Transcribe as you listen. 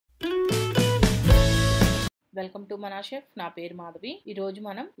Welcome to మన chef. నా పేరు మాధవి. ఈ రోజు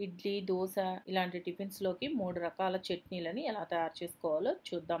మనం ఇడ్లీ, దోశ ఇలాంటి టిఫిన్స్ లోకి 3 రకాల చట్నీలని ఎలా తయారు చేసుకోవాలో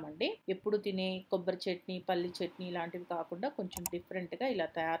చూద్దామండి. ఎప్పుడు తినే కొబ్బరి చట్నీ, పల్లి చట్నీ ఇలాంటివి కాకుండా కొంచెం డిఫరెంట్ గా ఇలా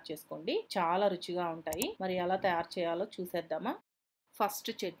తయారు చేసుకోండి. చాలా రుచిగా ఉంటాయి. మరి ఎలా తయారు చేయాలో చూసేద్దామా? ఫస్ట్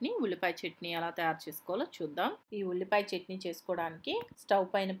చట్నీ ఉల్లిపాయ చట్నీ ఎలా తయారు చేసుకోవాలో చూద్దాం. ఈ ఉల్లిపాయ చట్నీ చేసుకోవడానికి స్టవ్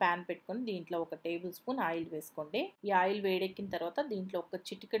పైన ప్యాన్ పెట్టుకొని దీంట్లో 1 టేబుల్ స్పూన్ ఆయిల్ వేసుకోండి. ఈ ఆయిల్ వేడెక్కిన తర్వాత దీంట్లో 1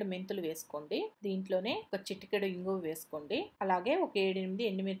 చిటికెడు మెంతులు వేసుకోండి. దీంట్లోనే 1 చిటికెడు ఇంగువ వేసుకోండి. అలాగే ఒక 7-8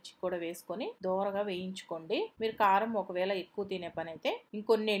 ఎండుమిర్చి కూడా వేసుకొని దోరగా వేయించుకోండి. మీరు కారం ఒకవేళ ఎక్కువ తినే పని అయితే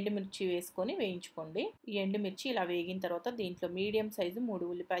ఇంకొన్ని ఎండుమిర్చి వేసుకొని వేయించుకోండి. ఈ ఎండుమిర్చి ఇలా వేగిన తర్వాత దీంట్లో మీడియం సైజు 3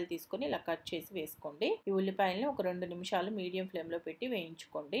 ఉల్లిపాయలు తీసుకొని ఇలా కట్ చేసి వేసుకోండి. ఈ ఉల్లిపాయల్ని ఒక 2 నిమిషాలు మీడియం ఫ్లేమ్ లో పెట్టి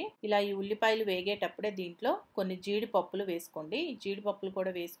వేయించుకోండి. ఇలా ఈ ఉల్లిపాయలు వేగేటప్పుడే దీంట్లో కొన్ని జీడిపప్పులు వేసుకోండి. ఈ జీడిపప్పులు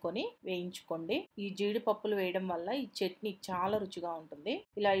కూడా వేసుకొని వేయించుకోండి. ఈ జీడిపప్పులు వేయడం వల్ల ఈ చట్నీ చాలా రుచిగా ఉంటుంది.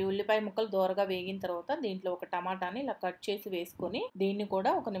 ఇలా ఈ ఉల్లిపాయ ముక్కలు దోరగా వేగిన తర్వాత దీంట్లో ఒక టమాటాని ఇలా కట్ చేసి వేసుకొని దీన్ని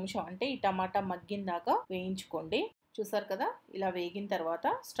కూడా 1 నిమిషం అంటే ఈ టమాటా మగ్గిన దాకా వేయించుకోండి. చూసారు కదా, ఇలా వేగిన తర్వాత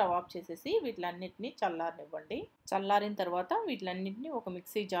స్టవ్ ఆఫ్ చేసేసి వీటిలన్నిటిని చల్లారనివ్వండి. చల్లారిన తర్వాత వీటిలన్నిటిని ఒక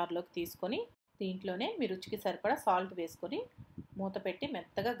మిక్సీ జార్లోకి తీసుకొని దీంట్లోనే మీ రుచికి సరిపడా సాల్ట్ వేసుకొని మూత పెట్టి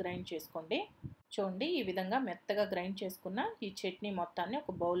మెత్తగా గ్రైండ్ చేసుకోండి. చూడండి, ఈ విధంగా మెత్తగా గ్రైండ్ చేసుకున్న ఈ చట్నీ మొత్తాన్ని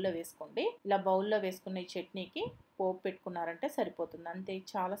ఒక బౌల్లో వేసుకోండి. ఇలా బౌల్లో వేసుకున్న ఈ చట్నీకి పోపు పెట్టుకున్నారంటే సరిపోతుంది. అంతే,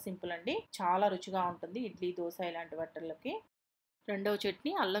 చాలా సింపుల్ అండి. చాలా రుచిగా ఉంటుంది ఇడ్లీ, దోశ ఇలాంటి వాటిల్లోకి. రెండవ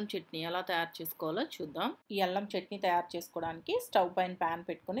చట్నీ అల్లం చట్నీ ఎలా తయారు చేసుకోవాలో చూద్దాం. ఈ అల్లం చట్నీ తయారు చేసుకోవడానికి స్టవ్ పైన ప్యాన్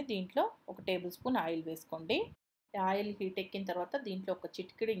పెట్టుకొని దీంట్లో 1 టేబుల్ స్పూన్ ఆయిల్ వేసుకోండి. ఆయిల్ హీట్ ఎక్కిన తర్వాత దీంట్లో 1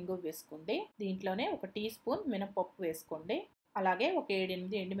 చిటికెడు ఇంగువ వేసుకోండి. దీంట్లోనే 1 టీ స్పూన్ మినపప్పు వేసుకోండి. అలాగే ఒక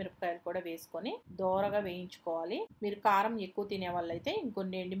 7-8 ఎండుమిరపకాయలు కూడా వేసుకొని దోరగా వేయించుకోవాలి. మీరు కారం ఎక్కువ తినే వాళ్ళైతే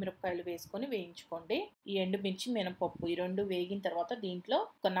ఇంకొన్ని ఎండుమిరపకాయలు వేసుకొని వేయించుకోండి. ఈ ఎండుమిర్చి, మినపప్పు ఈ 2 వేగిన తర్వాత దీంట్లో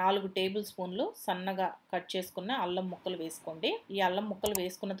ఒక 4 టేబుల్ స్పూన్లు సన్నగా కట్ చేసుకున్న అల్లం ముక్కలు వేసుకోండి. ఈ అల్లం ముక్కలు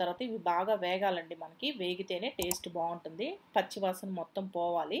వేసుకున్న తర్వాత ఇవి బాగా వేగాలండి. మనకి వేగితేనే టేస్ట్ బాగుంటుంది. పచ్చివాసన మొత్తం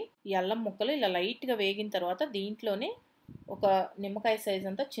పోవాలి. ఈ అల్లం ముక్కలు ఇలా లైట్ గా వేగిన తర్వాత దీంట్లోనే ఒక నిమ్మకాయ సైజ్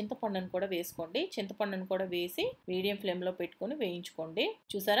అంతా చింతపండును కూడా వేసుకోండి. చింతపండును కూడా వేసి మీడియం ఫ్లేమ్ లో పెట్టుకొని వేయించుకోండి.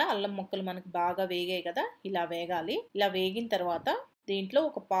 చూసారా, అల్లం ముక్కలు మనకి బాగా వేగాయి కదా, ఇలా వేగాలి. ఇలా వేగిన తర్వాత దీంట్లో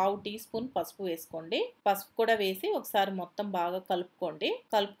ఒక పావు టీ స్పూన్ పసుపు వేసుకోండి. పసుపు కూడా వేసి ఒకసారి మొత్తం బాగా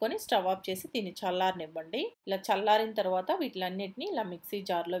కలుపుకొని స్టవ్ ఆఫ్ చేసి దీన్ని చల్లారనివ్వండి. ఇలా చల్లారిన తర్వాత వీటిలన్నిటిని ఇలా మిక్సీ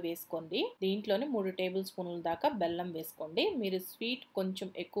జార్లో వేసుకోండి. దీంట్లోనే 3 టేబుల్ స్పూన్ల దాకా బెల్లం వేసుకోండి. మీరు స్వీట్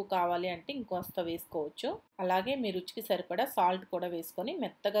కొంచెం ఎక్కువ కావాలి అంటే ఇంకొంత వేసుకోవచ్చు. అలాగే మీ రుచికి సరిపడా సాల్ట్ కూడా వేసుకొని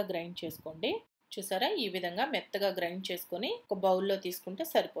మెత్తగా గ్రైండ్ చేసుకోండి. చూసారా, ఈ విధంగా మెత్తగా గ్రైండ్ చేసుకొని ఒక బౌల్లో తీసుకుంటే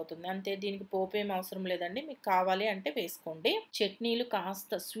సరిపోతుంది. అంతే, దీనికి పోపు ఏం అవసరం లేదండి. మీకు కావాలి అంటే వేసుకోండి. చట్నీలు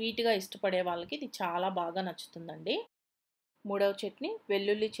కాస్త స్వీట్గా ఇష్టపడే వాళ్ళకి ఇది చాలా బాగా నచ్చుతుందండి. మూడవ చట్నీ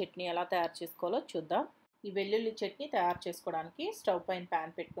వెల్లుల్లి చట్నీ ఎలా తయారు చేసుకోవాలో చూద్దాం. ఈ వెల్లుల్లి చట్నీ తయారు చేసుకోవడానికి స్టవ్ పైన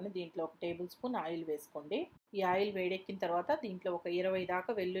ప్యాన్ పెట్టుకుని దీంట్లో 1 టేబుల్ స్పూన్ ఆయిల్ వేసుకోండి. ఈ ఆయిల్ వేడెక్కిన తర్వాత దీంట్లో ఒక 20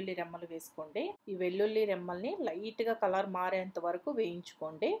 దాకా వెల్లుల్లి రెమ్మలు వేసుకోండి. ఈ వెల్లుల్లి రెమ్మల్ని లైట్ గా కలర్ మారేంత వరకు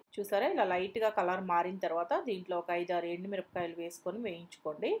వేయించుకోండి. చూసారా, ఇలా లైట్ గా కలర్ మారిన తర్వాత దీంట్లో ఒక 5-6 ఎండుమిరపకాయలు వేసుకొని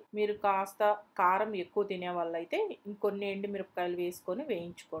వేయించుకోండి. మీరు కాస్త కారం ఎక్కువ తినే వాళ్ళైతే ఇంకొన్ని ఎండుమిరపకాయలు వేసుకొని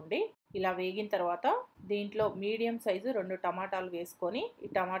వేయించుకోండి. ఇలా వేగిన తర్వాత దీంట్లో మీడియం సైజు 2 టమాటాలు వేసుకొని ఈ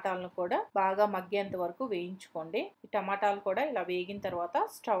టమాటాలను కూడా బాగా మగ్గేంత వరకు వేయించుకోండి. ఈ టమాటాలు కూడా ఇలా వేగిన తర్వాత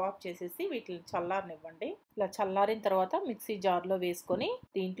స్టవ్ ఆఫ్ చేసేసి వీటిని చల్లారనివ్వండి. ఇలా చల్లారిన తర్వాత మిక్సీ జార్లో వేసుకొని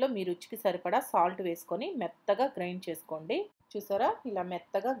దీంట్లో మీ రుచికి సరిపడా సాల్ట్ వేసుకొని మెత్తగా గ్రైండ్ చేసుకోండి. చూసారా, ఇలా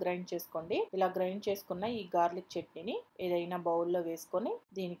మెత్తగా గ్రైండ్ చేసుకోండి. ఇలా గ్రైండ్ చేసుకున్న ఈ గార్లిక్ చట్నీని ఏదైనా బౌల్లో వేసుకొని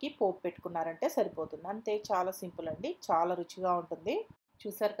దీనికి పోపు పెట్టుకున్నారంటే సరిపోతుంది. అంతే, చాలా సింపుల్ అండి. చాలా రుచిగా ఉంటుంది.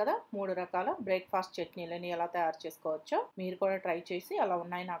 చూసారు కదా, 3 రకాల బ్రేక్ఫాస్ట్ చట్నీలని ఎలా తయారు చేసుకోవచ్చో. మీరు కూడా ట్రై చేసి అలా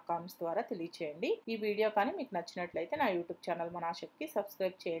ఉన్నాయి నాకు కామెంట్స్ ద్వారా తెలియచేయండి. ఈ వీడియో కానీ మీకు నచ్చినట్లయితే నా యూట్యూబ్ ఛానల్ మన షెఫ్కి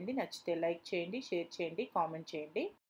సబ్స్క్రైబ్ చేయండి. నచ్చితే లైక్ చేయండి, షేర్ చేయండి, కామెంట్ చేయండి.